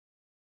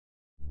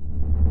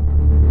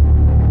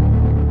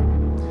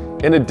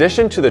In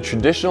addition to the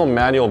traditional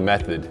manual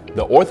method,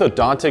 the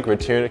orthodontic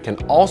retainer can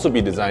also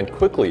be designed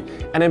quickly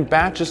and in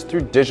batches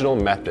through digital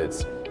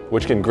methods,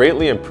 which can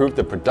greatly improve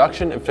the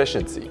production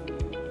efficiency.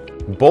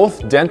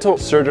 Both dental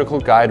surgical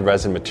guide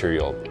resin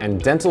material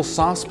and dental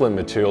soft splint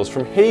materials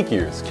from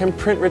HeyGears can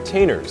print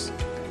retainers.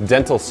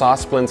 Dental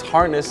soft splint's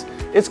hardness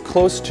is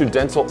close to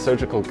dental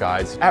surgical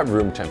guides at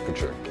room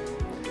temperature.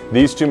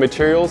 These two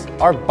materials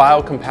are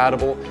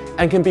biocompatible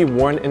and can be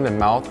worn in the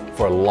mouth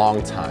for a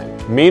long time.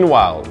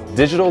 Meanwhile,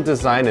 digital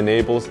design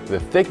enables the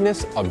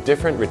thickness of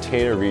different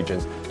retainer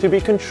regions to be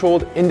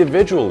controlled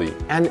individually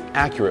and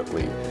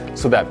accurately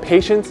so that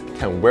patients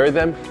can wear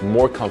them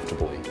more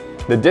comfortably.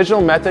 The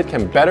digital method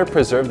can better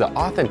preserve the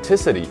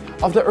authenticity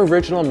of the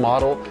original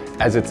model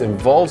as it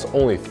involves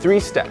only 3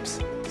 steps: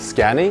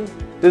 scanning,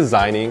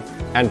 designing,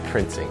 and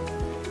printing.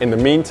 In the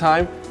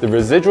meantime, the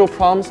residual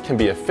problems can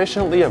be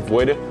efficiently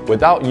avoided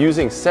without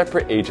using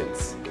separate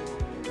agents.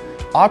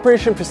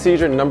 Operation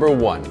procedure number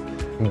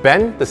 1.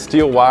 Bend the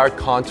steel wire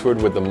contoured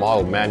with the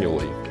model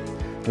manually.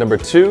 Number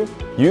 2.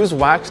 Use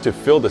wax to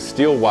fill the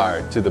steel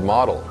wire to the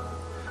model.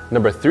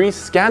 Number 3.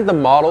 Scan the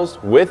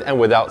models with and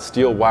without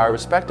steel wire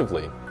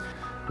respectively.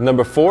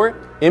 Number 4.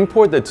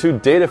 Import the 2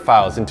 data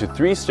files into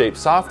 3Shape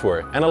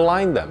software and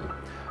align them.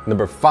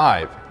 Number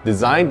 5.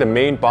 Design the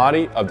main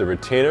body of the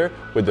retainer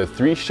with the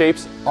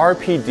 3Shapes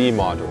RPD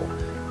module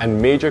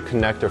and major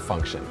connector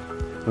function.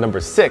 Number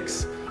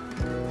 6.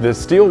 The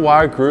steel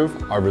wire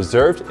groove are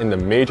reserved in the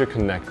major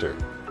connector.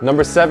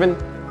 Number 7.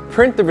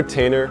 Print the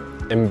retainer,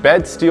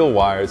 embed steel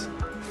wires,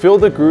 fill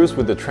the grooves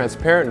with the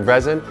transparent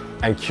resin,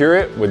 and cure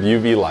it with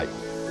UV light.